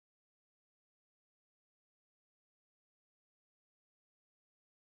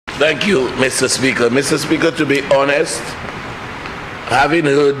Thank you, Mr. Speaker. Mr. Speaker, to be honest, having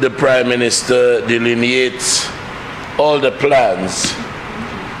heard the Prime Minister delineate all the plans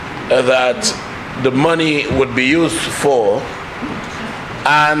that the money would be used for,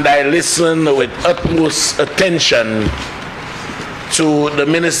 and I listened with utmost attention to the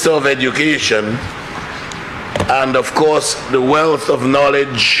Minister of Education, and of course the wealth of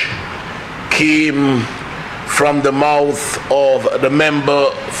knowledge came from the mouth of the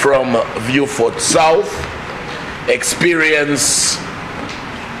member from Vieux-Fort South. Experience,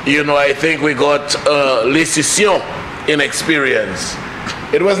 you know, I think we got l'écision in experience.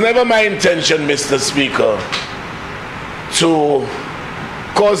 It was never my intention, Mr. Speaker, to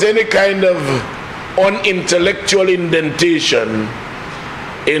cause any kind of unintellectual indentation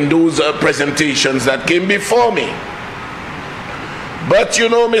in those presentations that came before me. But you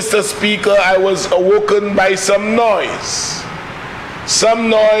know, Mr. Speaker, I was awoken by some noise. Some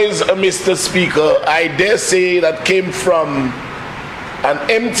noise, Mr. Speaker, I dare say that came from an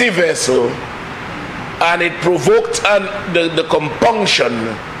empty vessel, and it provoked the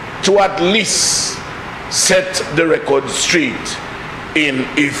compunction to at least set the record straight in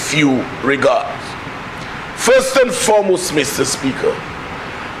a few regards. First and foremost, Mr. Speaker,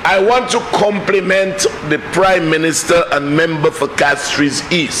 I want to compliment the Prime Minister and member for Castries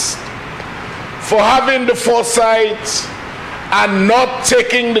East for having the foresight and not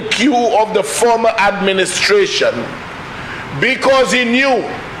taking the cue of the former administration, because he knew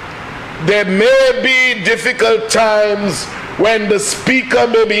there may be difficult times when the Speaker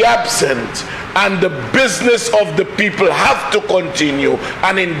may be absent and the business of the people have to continue.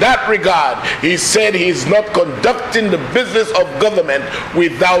 And in that regard, he said he is not conducting the business of government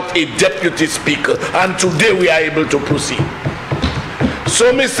without a deputy speaker. And today we are able to proceed.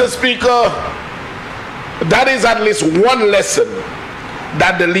 So, Mr. Speaker, that is at least one lesson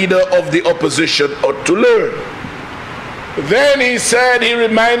that the leader of the opposition ought to learn. Then he said, he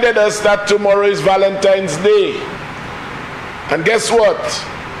reminded us that tomorrow is Valentine's Day. And guess what?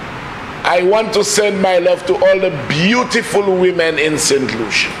 I want to send my love to all the beautiful women in St.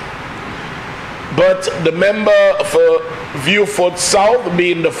 Lucia. But the member for Vieux-Fort South,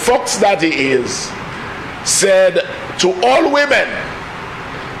 being the fox that he is, said to all women,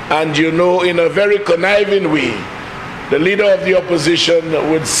 and you know, in a very conniving way, the leader of the opposition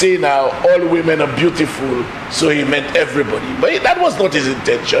would say now, all women are beautiful, so he meant everybody. But that was not his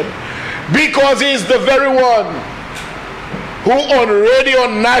intention, because he is the very one who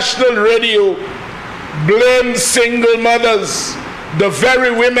on national radio, blamed single mothers, the very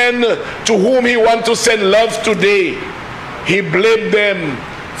women to whom he wants to send love today. He blamed them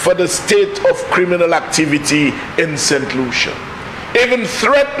for the state of criminal activity in St. Lucia, even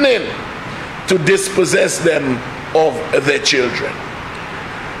threatening to dispossess them of their children.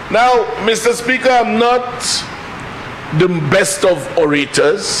 Now, Mr. Speaker, I'm not the best of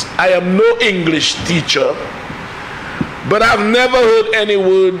orators. I am no English teacher. But I've never heard any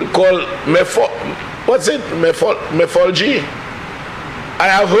word called methodology. I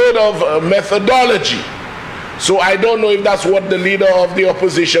have heard of methodology. So I don't know if that's what the leader of the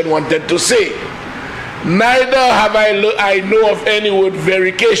opposition wanted to say. Neither have I know of any word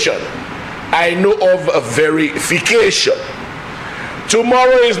verification. I know of a verification.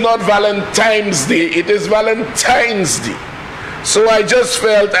 Tomorrow is not Valentine's Day, it is Valentine's Day. So I just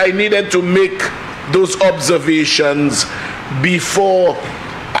felt I needed to make those observations before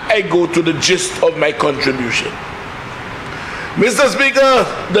I go to the gist of my contribution. Mr. Speaker,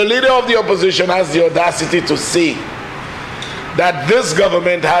 the leader of the opposition has the audacity to say that this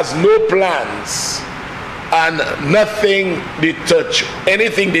government has no plans and nothing they touch,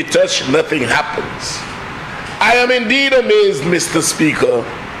 anything they touch, nothing happens. I am indeed amazed, Mr. Speaker,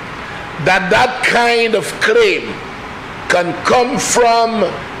 that that kind of claim can come from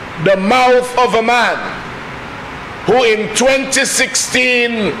the mouth of a man who in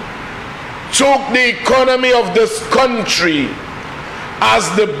 2016 took the economy of this country as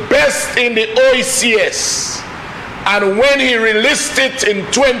the best in the OECS, and when he released it in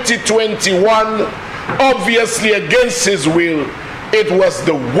 2021, obviously against his will, it was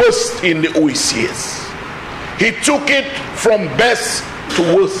the worst in the OECS. He took it from best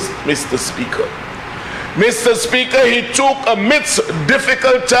to worst, Mr. Speaker. Mr. Speaker, he took amidst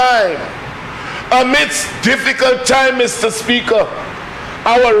difficult time. Amidst difficult time, Mr. Speaker,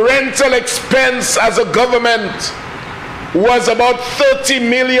 our rental expense as a government was about $30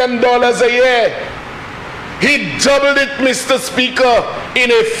 million a year. He doubled it, Mr. Speaker, in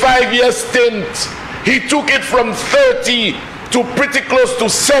a 5-year stint. He took it from 30 to pretty close to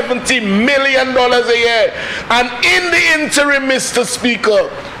 $70 million a year. And in the interim, Mr. Speaker,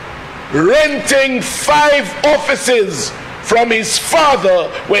 renting 5 offices from his father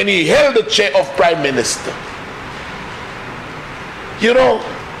when he held the chair of prime minister. You know,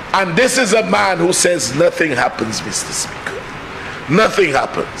 and this is a man who says nothing happens, Mr. Speaker. Nothing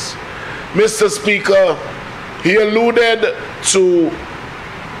happens. Mr. Speaker, he alluded to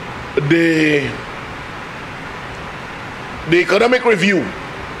the economic review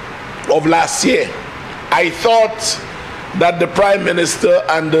of last year. I thought that the Prime Minister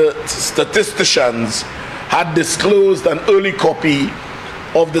and the statisticians had disclosed an early copy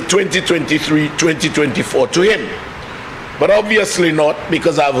of the 2023-2024 to him. But obviously not,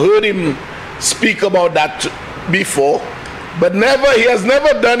 because I've heard him speak about that before. But he has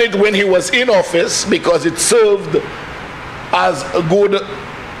never done it when he was in office, because it served as a good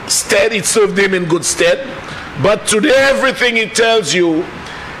stead. It served him in good stead. But today everything he tells you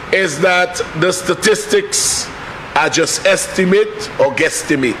is that the statistics are just estimate or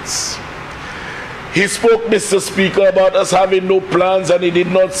guesstimates. He spoke, Mr. Speaker, about us having no plans, and he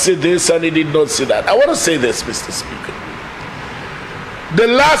did not say this and he did not say that. I want to say this, Mr. Speaker. The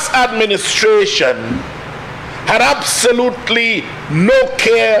last administration had absolutely no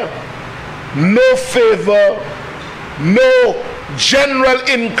care, no favor, no general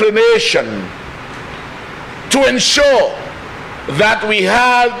inclination to ensure that we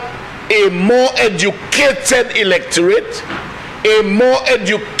have a more educated electorate, a more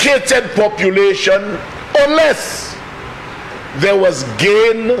educated population, unless there was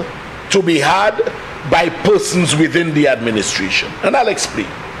gain to be had by persons within the administration. And I'll explain.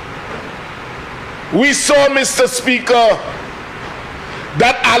 We saw, Mr. Speaker,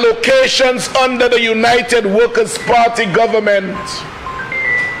 that allocations under the United Workers' Party government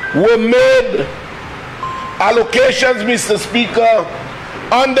were made. Allocations, Mr. Speaker,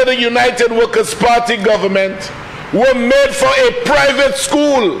 under the United Workers' Party government were made for a private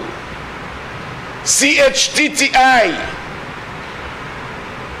school, CHTTI,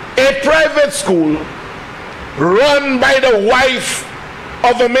 a private school run by the wife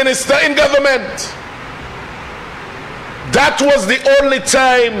of a minister in government. That was the only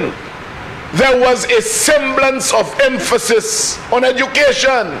time there was a semblance of emphasis on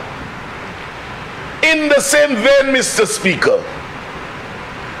education. In the same vein, Mr. Speaker,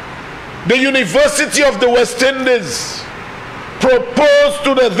 the University of the West Indies proposed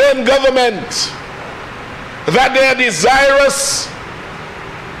to the then government that they are desirous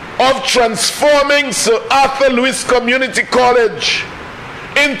of transforming Sir Arthur Lewis Community College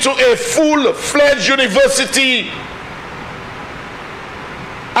into a full-fledged university,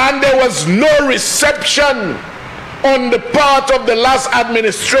 and there was no reception on the part of the last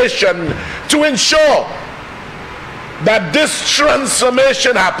administration to ensure that this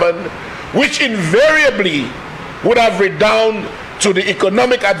transformation happened, which invariably would have redounded to the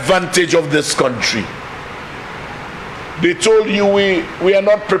economic advantage of this country. They told you we are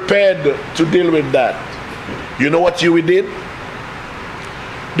not prepared to deal with that. You know what you did?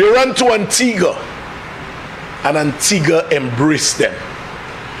 They ran to Antigua, and Antigua embraced them.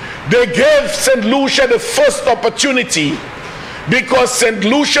 They gave St. Lucia the first opportunity because St.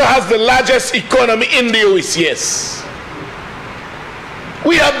 Lucia has the largest economy in the OECS.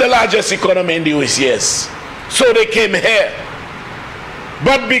 We have the largest economy in the OECS. So they came here.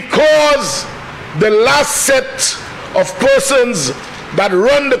 But because the last set of persons that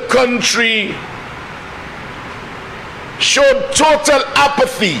run the country showed total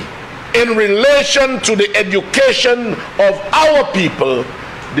apathy in relation to the education of our people,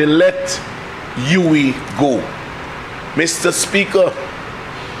 they let UE go. Mr. Speaker,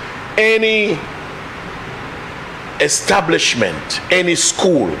 any establishment, any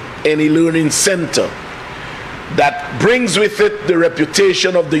school, any learning center that brings with it the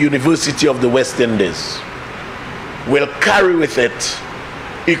reputation of the University of the West Indies will carry with it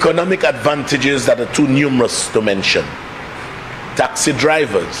economic advantages that are too numerous to mention. Taxi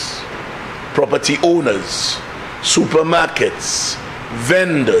drivers, property owners, supermarkets,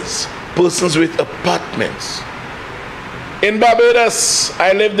 vendors, persons with apartments. In Barbados,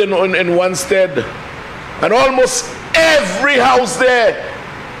 I lived in one stead, and almost every house there,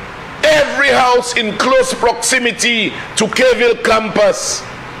 every house in close proximity to K-Ville campus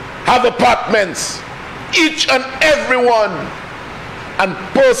have apartments, each and every one, and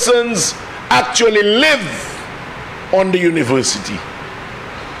persons actually live on the university.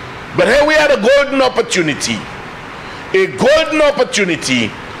 But here we had a golden opportunity,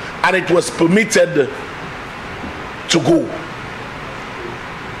 and it was permitted to go.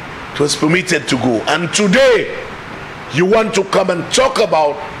 It was permitted to go. And today, you want to come and talk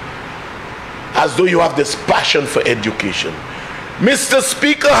about as though you have this passion for education. Mr.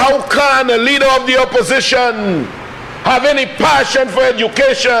 Speaker, how can a leader of the opposition have any passion for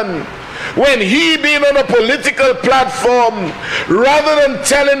education when he being on a political platform, rather than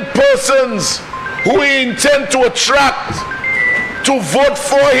telling persons who he intend to attract to vote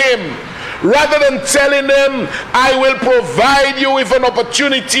for him, rather than telling them, I will provide you with an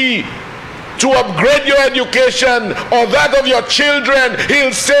opportunity to upgrade your education or that of your children,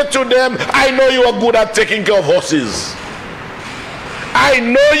 he'll say to them, I know you are good at taking care of horses. I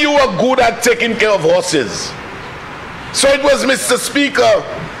know you are good at taking care of horses. So it was, Mr. Speaker,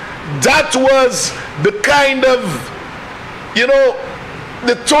 that was the kind of,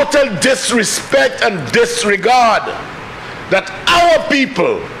 the total disrespect and disregard that our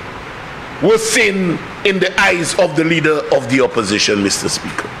people were seeing in the eyes of the leader of the opposition, Mr.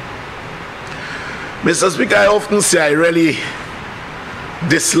 Speaker. Mr. Speaker, I often say I really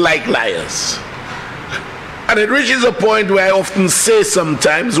dislike liars. And it reaches a point where I often say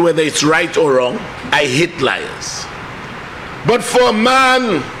sometimes, whether it's right or wrong, I hate liars. But for a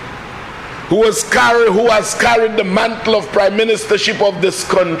man who has carried the mantle of prime ministership of this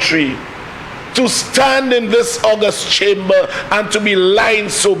country, to stand in this august chamber and to be lying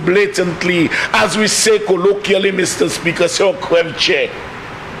so blatantly, as we say colloquially, Mr. Speaker,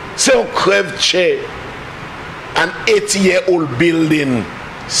 an 80-year-old building,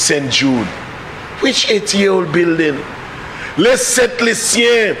 St. Jude. Which 80-year-old building? Les sept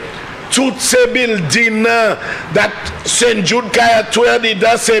lycéens, toutes ces buildings that St. Jude kaya twerdi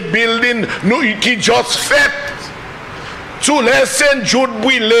dans ces buildings qui just fait. Tous les St. Jude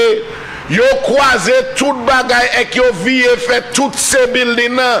brûlé, yo croisé tout bagay ek yo vie fait toutes ces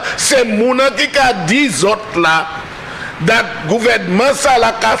buildings. C'est mouna qui ka dit autres là that gouvernement ça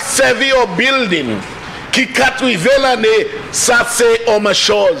la ka servi au building qui ka trivé l'année, ça c'est homme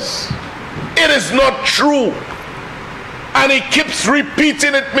chose. It is not true. And he keeps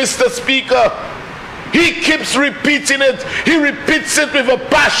repeating it, Mr. Speaker. He keeps repeating it. He repeats it with a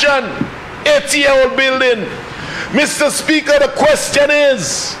passion. 80-year-old building. Mr. Speaker, the question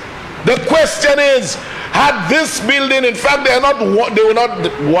is, had this building, in fact, they were not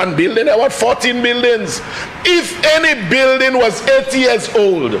one building, there were 14 buildings. If any building was 80 years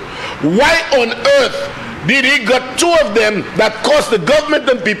old, why on earth did he got two of them that cost the government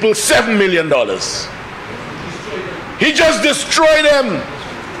and people $7 million? He just destroyed them.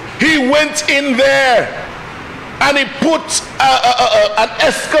 He went in there and he put an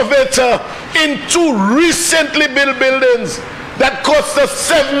excavator in two recently built buildings that cost us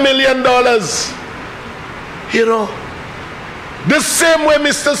 $7 million. The same way,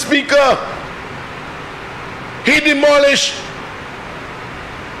 Mr. Speaker, he demolished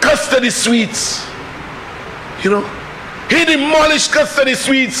custody suites. He demolished custody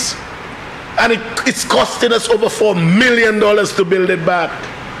suites, and it's costing us over $4 million to build it back.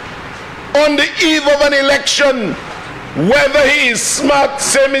 On the eve of an election, whether he is smart,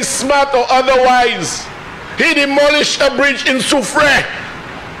 semi-smart, or otherwise, he demolished a bridge in Soufrière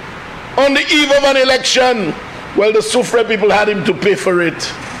on the eve of an election. Well, the Soufrière people had him to pay for it.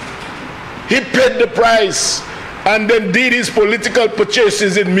 He paid the price and then did his political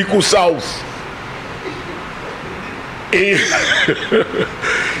purchases in Miku South. He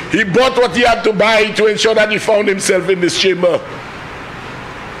bought what he had to buy to ensure that he found himself in this chamber.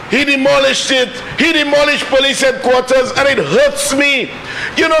 He demolished it. He demolished police headquarters, and it hurts me.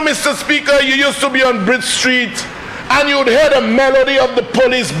 Mr. Speaker, you used to be on Bridge Street, and you'd hear the melody of the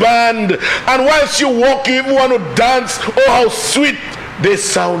police band, and whilst you walk, you even want to dance. Oh, how sweet they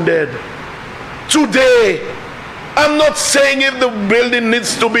sounded. Today, I'm not saying if the building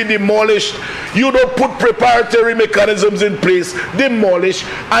needs to be demolished, you don't put preparatory mechanisms in place, demolish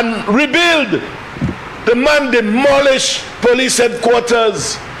and rebuild. The man demolished police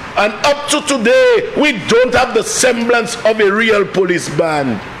headquarters, and up to today, we don't have the semblance of a real police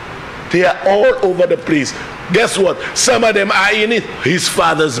band. They are all over the place. Guess what? Some of them are in his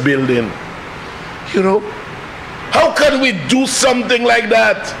father's building. How can we do something like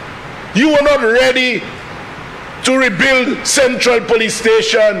that? You are not ready to rebuild Central Police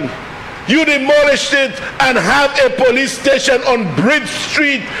Station. You demolished it and have a police station on Bridge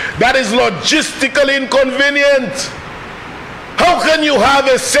Street that is logistically inconvenient. How can you have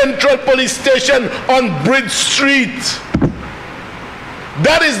a Central Police Station on Bridge Street?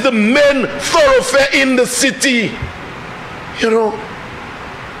 That is the main thoroughfare in the city.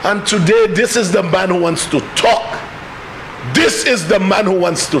 And today, this is the man who wants to talk. This is the man who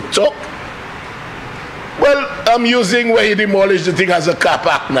wants to talk. Well, I'm using where he demolished the thing as a car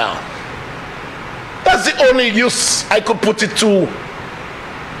park now. That's the only use I could put it to.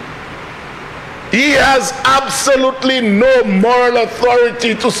 He has absolutely no moral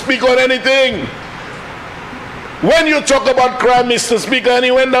authority to speak on anything. When you talk about crime, Mr. Speaker, and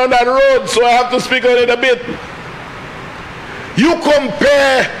he went down that road, so I have to speak on it a bit. You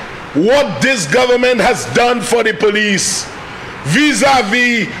compare what this government has done for the police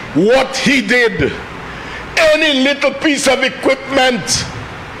vis-a-vis what he did. Any little piece of equipment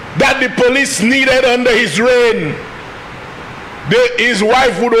that the police needed under his reign, his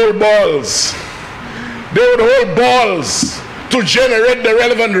wife would hold balls. They would hold balls to generate the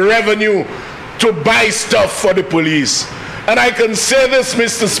relevant revenue to buy stuff for the police. And I can say this,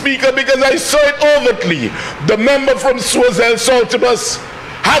 Mr. Speaker, because I saw it overtly. The member from Swazel Saltibus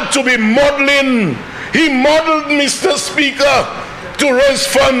had to be modeling. He modeled, Mr. Speaker, to raise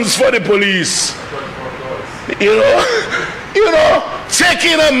funds for the police.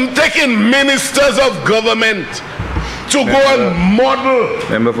 Taking ministers of government to go and model.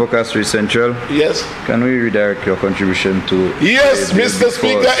 Member for Castries Central. Yes. Can we redirect your contribution to? Yes, Mr.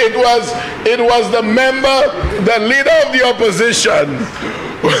 Speaker. It was the member, the leader of the opposition.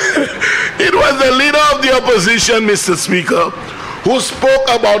 It was the leader of the opposition, Mr. Speaker, who spoke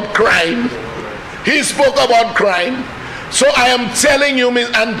about crime. He spoke about crime. So I am telling you,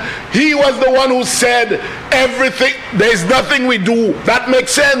 and he was the one who said everything. There is nothing we do that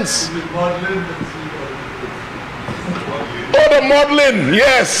makes sense. Oh, the modeling,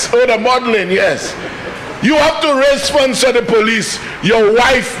 yes. Oh, the modeling, yes. You have to raise funds for the police. Your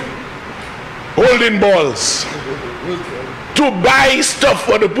wife holding balls to buy stuff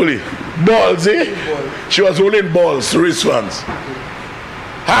for the police. Balls, eh? She was holding balls to raise funds.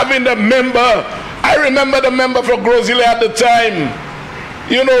 Having the member, I remember the member for Grozile at the time,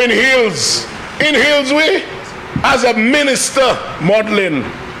 you know, in Hills we, as a minister modeling.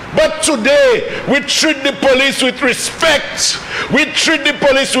 But today, we treat the police with respect. We treat the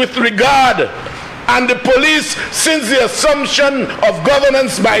police with regard. And the police, since the assumption of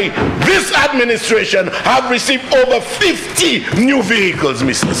governance by this administration, have received over 50 new vehicles,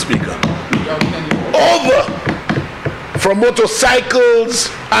 Mr. Speaker. Over. From motorcycles,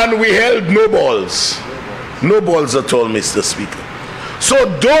 and we held no balls. No balls at all, Mr. Speaker.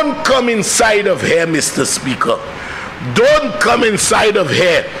 So don't come inside of here, Mr. Speaker. Don't come inside of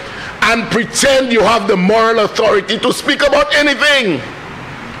here and pretend you have the moral authority to speak about anything.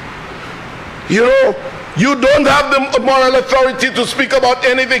 You know, you don't have the moral authority to speak about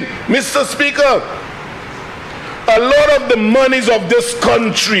anything. Mr. Speaker, a lot of the monies of this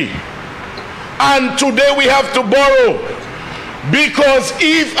country, and today we have to borrow, because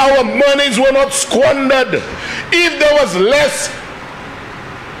if our monies were not squandered, if there was less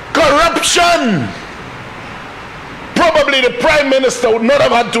corruption, probably the Prime Minister would not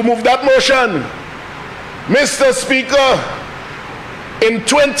have had to move that motion. Mr. Speaker, in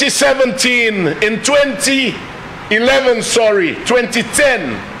 2010,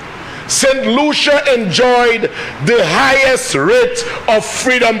 St. Lucia enjoyed the highest rate of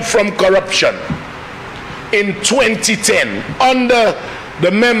freedom from corruption. In 2010, under the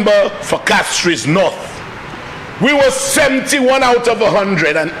member for Castries North, we were 71 out of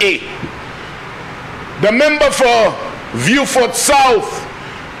 108. The member for Viewfort South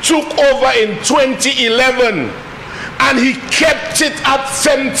took over in 2011, and he kept it at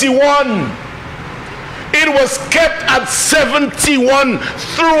 71. It was kept at 71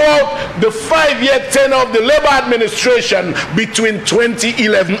 throughout the 5-year tenure of the Labour administration between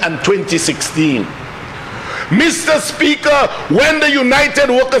 2011 and 2016. Mr. Speaker, when the United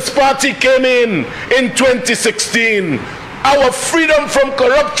Workers' Party came in 2016, our freedom from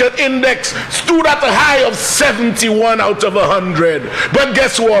corruption index stood at a high of 71 out of 100. But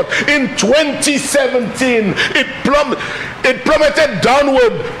guess what? In 2017, it plummeted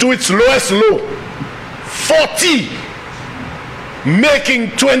downward to its lowest low, 40,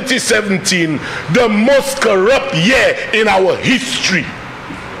 making 2017 the most corrupt year in our history.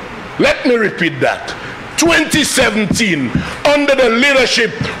 Let me repeat that. 2017, under the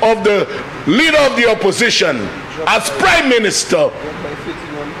leadership of the leader of the opposition as Prime Minister,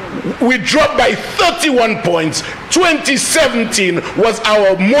 we dropped by 31 points. 2017 was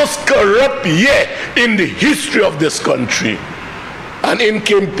our most corrupt year in the history of this country. And in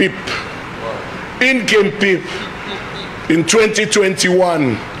came PIP. In came PIP. In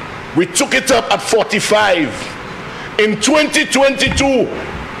 2021, we took it up at 45. In 2022,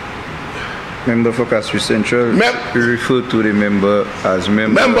 Member for Castries Central, we refer to the member as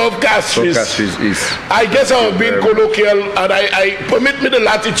member of Castries. East. I guess I have been colloquial, and I permit me the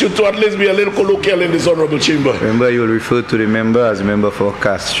latitude to at least be a little colloquial in this honorable chamber. Remember, you will refer to the member as member for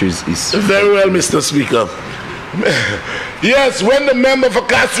Castries East. Very well, Mr. Speaker. Yes, when the member for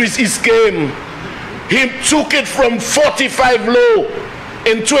Castries East came, He took it from 45 low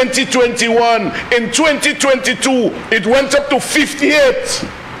in 2021. In 2022, it went up to 58.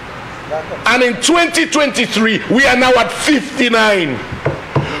 And in 2023, we are now at 59.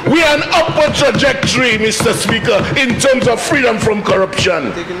 We are an upward trajectory, Mr. Speaker, in terms of freedom from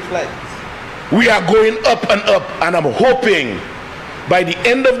corruption. We are going up and up, and I'm hoping by the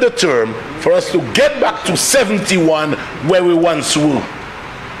end of the term for us to get back to 71 where we once were.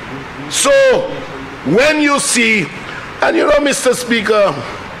 So when you see, and you know, Mr. Speaker,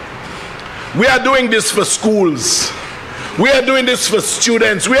 we are doing this for schools, we are doing this for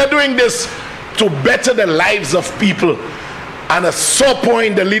students, we are doing this to better the lives of people. And at some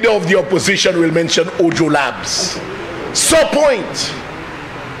point, the leader of the opposition will mention Ojo Labs. Some point.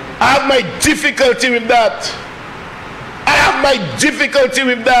 I have my difficulty with that. I have my difficulty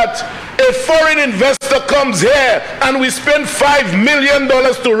with that. A foreign investor comes here and we spend $5 million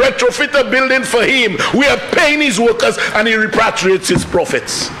to retrofit a building for him. We are paying his workers and he repatriates his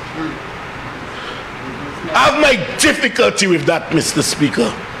profits. I have my difficulty with that, Mr.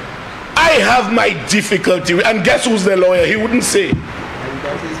 Speaker. I have my difficulty with, and guess who's the lawyer? He wouldn't say.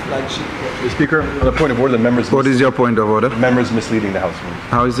 Mr. Speaker, on the point of order, the member is... What is your point of order? The member is misleading the House.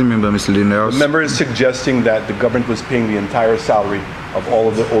 How is the member misleading the House? The member is suggesting that the government was paying the entire salary of all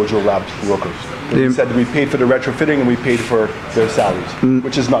of the Ojo Labs workers. He said that we paid for the retrofitting and we paid for their salaries,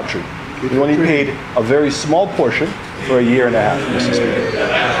 which is not true. We only paid a very small portion for a year and a half, Mr.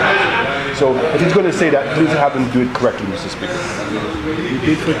 Speaker. So if he's going to say that, please have him do it correctly, Mr. Speaker.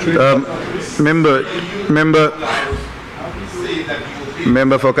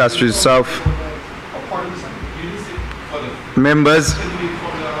 Member for Castries South. Members.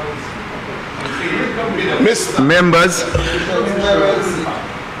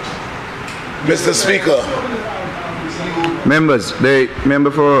 Mr. Speaker. Members, the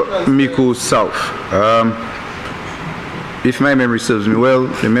member for Miku South. If my memory serves me well,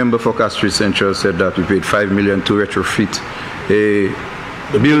 the member for Castries Central said that we paid $5 million to retrofit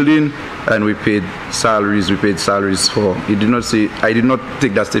a building, and we paid salaries for. He did not say, I did not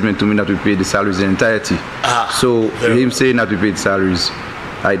take that statement to mean that we paid the salaries in entirety. So him saying that we paid salaries,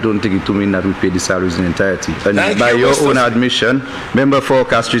 I don't take it to mean that we paid the salaries in entirety. And by your own admission, member for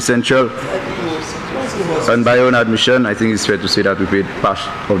Castries Central, and by your own admission, I think it's fair to say that we paid part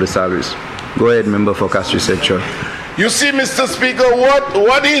of the salaries. Go ahead, member for Castries Central. You see, Mr. Speaker,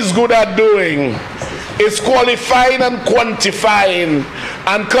 what he's good at doing is qualifying and quantifying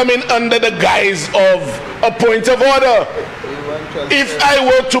and coming under the guise of a point of order. If I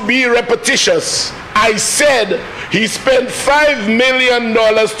were to be repetitious, I said he spent $5 million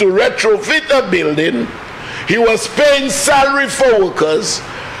to retrofit a building. He was paying salary for workers.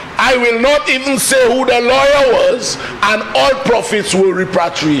 I will not even say who the lawyer was, and all profits were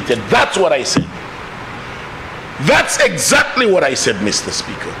repatriated. That's what I said. That's exactly what I said, Mr.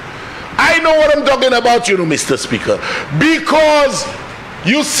 Speaker. I know what I'm talking about, you know, Mr. Speaker. Because,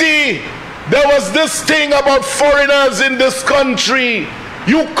 you see, there was this thing about foreigners in this country.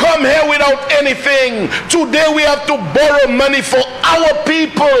 You come here without anything. Today we have to borrow money for our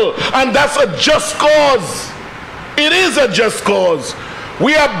people, and that's a just cause. It is a just cause.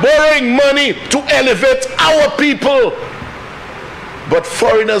 We are borrowing money to elevate our people. But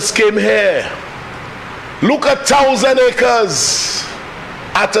foreigners came here. Look at 1,000 acres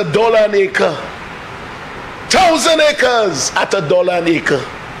at $1 an acre. 1,000 acres at $1 an acre.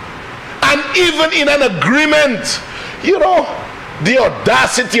 And even in an agreement, you know, the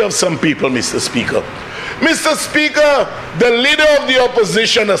audacity of some people, Mr. Speaker. Mr. Speaker, the leader of the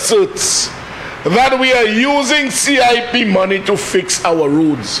opposition asserts that we are using CIP money to fix our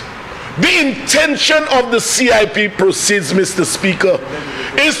roads. The intention of the CIP proceeds, Mr. Speaker,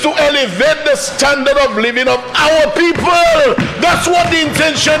 is to elevate the standard of living of our people. That's what the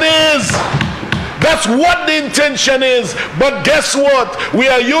intention is. That's what the intention is. But guess what? We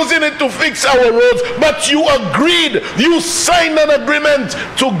are using it to fix our roads. But you agreed, you signed an agreement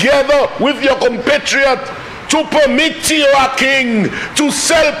together with your compatriot to permit T.O.R. King to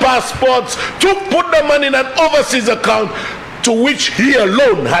sell passports, to put the money in an overseas account to which he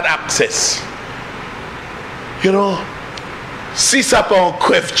alone had access. You know, si ça pas un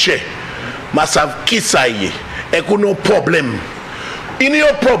crève-tché, ma sav qui ça y est, et qu'on a problème. Il y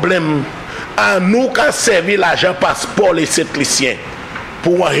a un problème à nous qui servi l'argent passeport les citoyens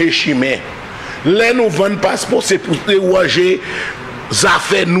pour un régime. Les nous vendent passeport, c'est pour déroger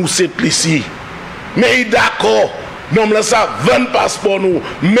affaires nous citoyens. Mais d'accord. Non là ça 20 passeports nous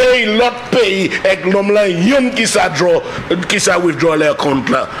mais l'autre pays avec l'homme là yon qui ça draw qui ça withdraw leur compte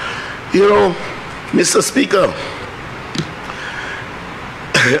là. You know, Mr. Speaker,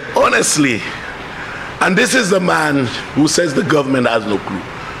 honestly, And this is the man who says the government has no clue.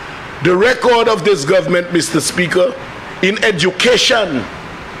 The record of this government, Mr. Speaker, in education,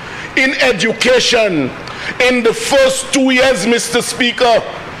 in the first 2 years, Mr. Speaker,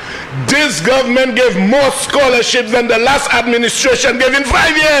 this government gave more scholarships than the last administration gave in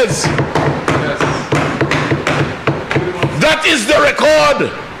 5 years. Yes. That is the record.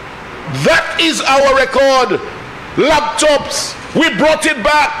 That is our record. Laptops, we brought it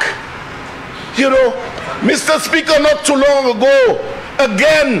back. You know, Mr. Speaker, not too long ago,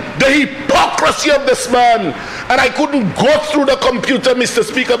 again, the hypocrisy of this man. And I couldn't go through the computer, Mr.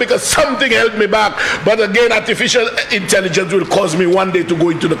 Speaker, because something held me back. But again, artificial intelligence will cause me one day to go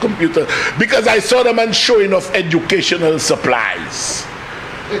into the computer, because I saw the man showing off educational supplies.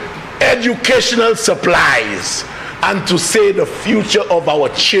 Educational supplies. And to say the future of our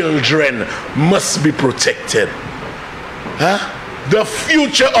children must be protected. Huh? The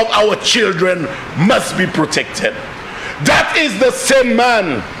future of our children must be protected. That is the same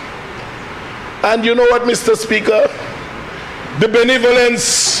man. And you know what, Mr. Speaker? The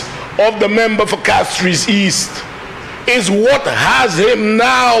benevolence of the member for Castries East is what has him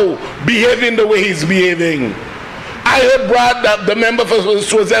now behaving the way he's behaving. I heard Brad, that the member for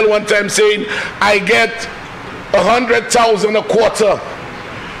Swazel, one time saying, I get 100,000 a quarter.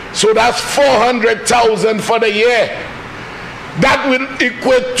 So that's 400,000 for the year. That will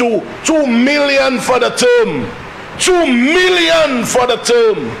equate to 2 million for the term. 2 million for the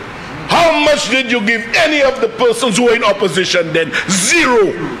term. How much did you give any of the persons who were in opposition then?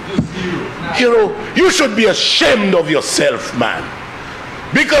 Zero. You know, you should be ashamed of yourself, man.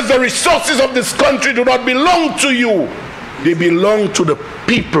 Because the resources of this country do not belong to you. They belong to the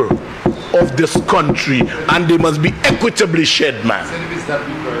people of this country, and they must be equitably shared, man.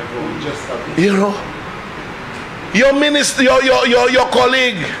 You know, your minister, your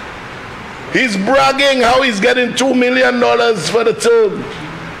colleague, he's bragging how he's getting $2 million for the term.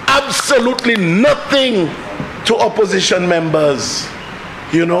 Absolutely nothing to opposition members,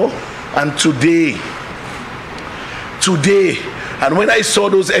 you know. And today, and when I saw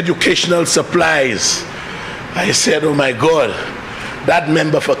those educational supplies, I said, oh my God, that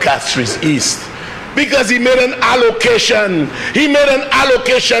member for Castries East, because he made an allocation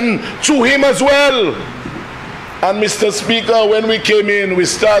to him as well. And Mr. Speaker, when we came in, we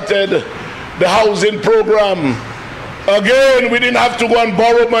started the housing program. Again, we didn't have to go and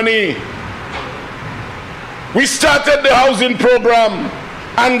borrow money. We started the housing program,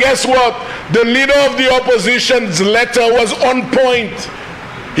 and guess what? The leader of the opposition's letter was on point.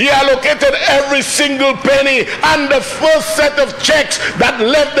 He allocated every single penny, and the first set of checks that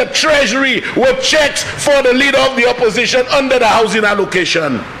left the treasury were checks for the leader of the opposition under the housing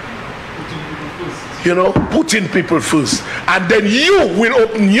allocation. You know, putting people first. And then you will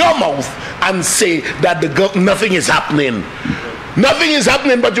open your mouth and say that nothing is happening. Nothing is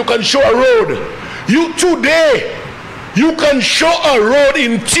happening, but you can show a road. Today, you can show a road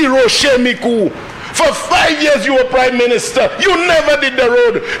in Tiro Shemiku. For 5 years you were prime minister. You never did the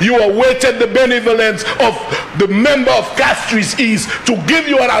road. You awaited the benevolence of the member of Castries East to give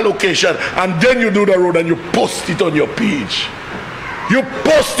you an allocation, and then you do the road and you post it on your page. You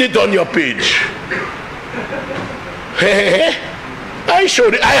post it on your page. Hey, I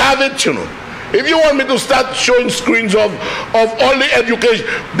showed it. I have it, you know. If you want me to start showing screens of all the education,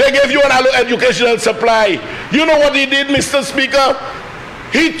 they gave you an educational supply. You know what he did, Mr. Speaker?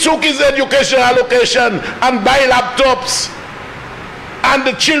 He took his educational allocation and buy laptops. And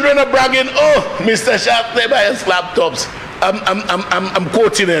the children are bragging, oh, Mr. Sharp, they buy us laptops. I'm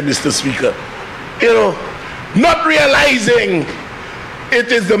quoting here, Mr. Speaker. You know, not realizing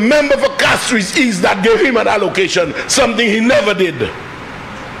it is the member for Castries East that gave him an allocation, something he never did.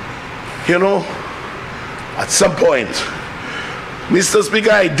 You know, at some point, Mr.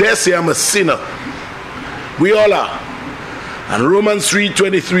 Speaker, I dare say I'm a sinner. We all are. And Romans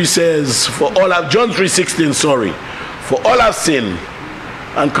 3:23 says, John 3:16, sorry, for all have sinned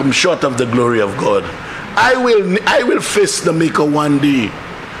and come short of the glory of God. I will face the Maker one day.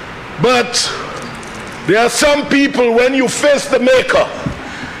 But there are some people, when you face the Maker,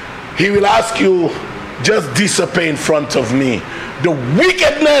 he will ask you, just disappear in front of me. The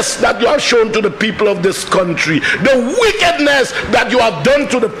wickedness that you have shown to the people of this country, the wickedness that you have done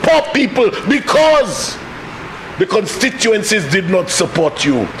to the poor people because the constituencies did not support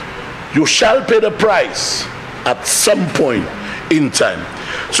you, you shall pay the price at some point in time.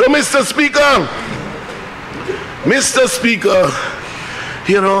 So Mr. Speaker,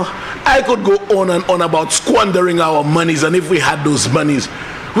 you know, I could go on and on about squandering our monies, and if we had those monies,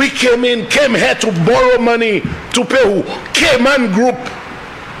 we came here to borrow money to pay who? Cayman Group.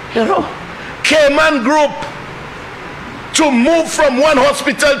 You know, Cayman Group to move from one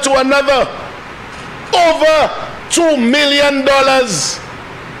hospital to another. Over $2 million.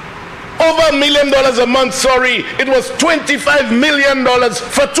 Over $1 million a month, sorry. It was $25 million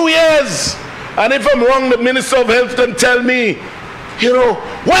for 2 years. And if I'm wrong, the Minister of Health can tell me, you know,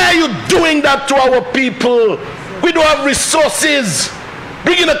 why are you doing that to our people? We don't have resources.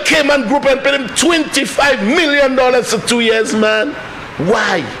 Bringing a Cayman Group and pay them $25 million for 2 years, man.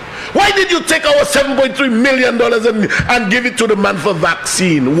 Why? Why did you take our $7.3 million and give it to the man for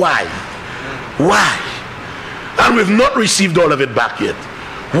vaccine? Why? Why? And we've not received all of it back yet.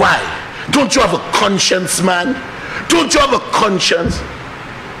 Why? Don't you have a conscience, man? Don't you have a conscience?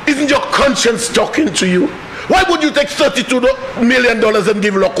 Isn't your conscience talking to you? Why would you take $32 million and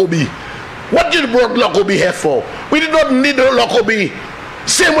give Lockerbie? What did you brought Lockerbie here for? We did not need Lockerbie.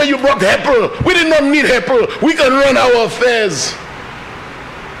 Same way you brought Heppel. We did not need Heppel. We can run our affairs.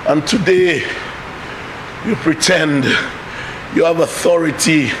 And today, you pretend you have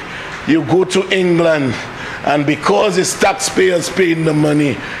authority. You go to England, and because it's taxpayers paying the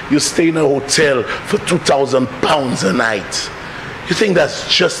money, you stay in a hotel for £2,000 a night. You think that's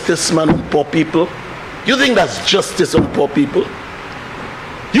justice, man, on poor people? You think that's justice on poor people?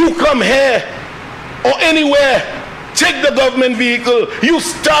 You come here or anywhere, take the government vehicle. You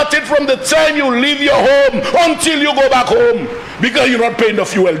started from the time you leave your home until you go back home because you're not paying the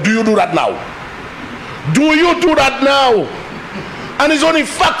fuel. Do you do that now? Do you do that now? And it's only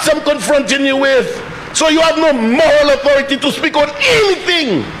facts I'm confronting you with. So you have no moral authority to speak on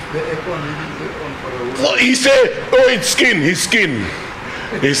anything. He said, oh, it's skin, his skin,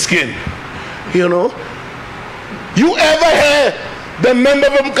 his skin. You know? You ever hear the member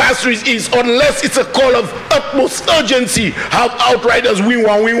from Castries is, unless it's a call of utmost urgency, have outriders, we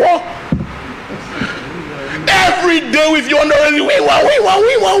want. Every day with you on the radio, we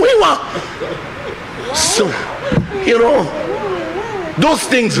want. So, you know, those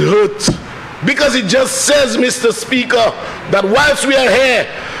things hurt. Because it just says, Mr. Speaker, that whilst we are here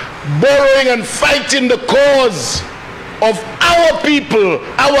borrowing and fighting the cause of our people,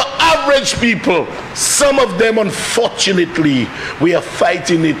 our average people, some of them, unfortunately, we are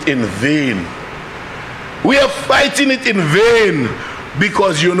fighting it in vain. We are fighting it in vain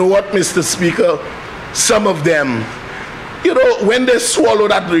because you know what, Mr. Speaker? Some of them, you know, when they swallow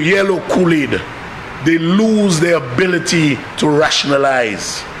that yellow Kool-Aid, they lose their ability to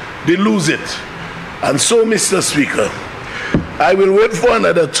rationalize. They lose it. And so, Mr. Speaker, I will wait for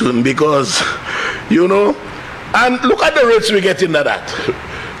another tune because, you know, and look at the rates we get into that.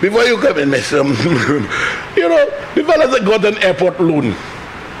 Before you come in, Mr. You know, the fellas that got an airport loan,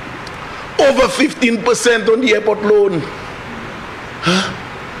 over 15% on the airport loan. Huh?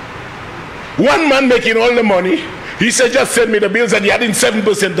 One man making all the money, he said, just send me the bills, and he had in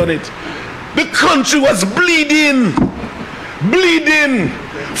 7% on it. The country was bleeding.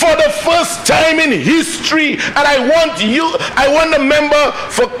 For the first time in history. And I want the member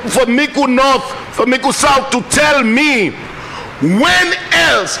for Miku North, for Miku South to tell me, when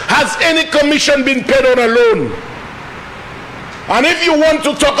else has any commission been paid on a loan? And if you want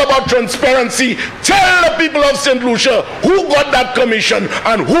to talk about transparency, tell the people of St. Lucia who got that commission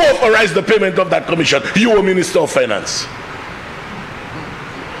and who authorized the payment of that commission. You were Minister of Finance.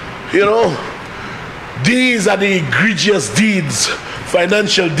 You know, these are the egregious deeds,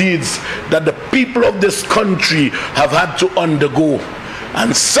 financial deeds, that the people of this country have had to undergo.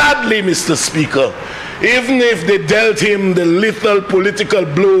 And sadly, Mr. Speaker, even if they dealt him the lethal political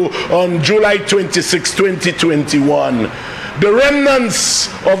blow on July 26, 2021, the remnants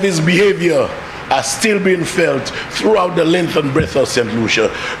of his behavior are still being felt throughout the length and breadth of St. Lucia.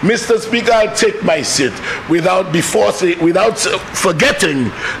 Mr. Speaker, I'll take my seat without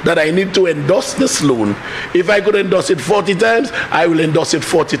forgetting that I need to endorse this loan. If I could endorse it 40 times, I will endorse it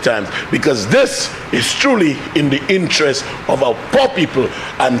 40 times, because this is truly in the interest of our poor people,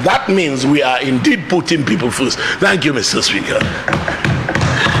 and that means we are indeed putting people first. Thank you, Mr. Speaker.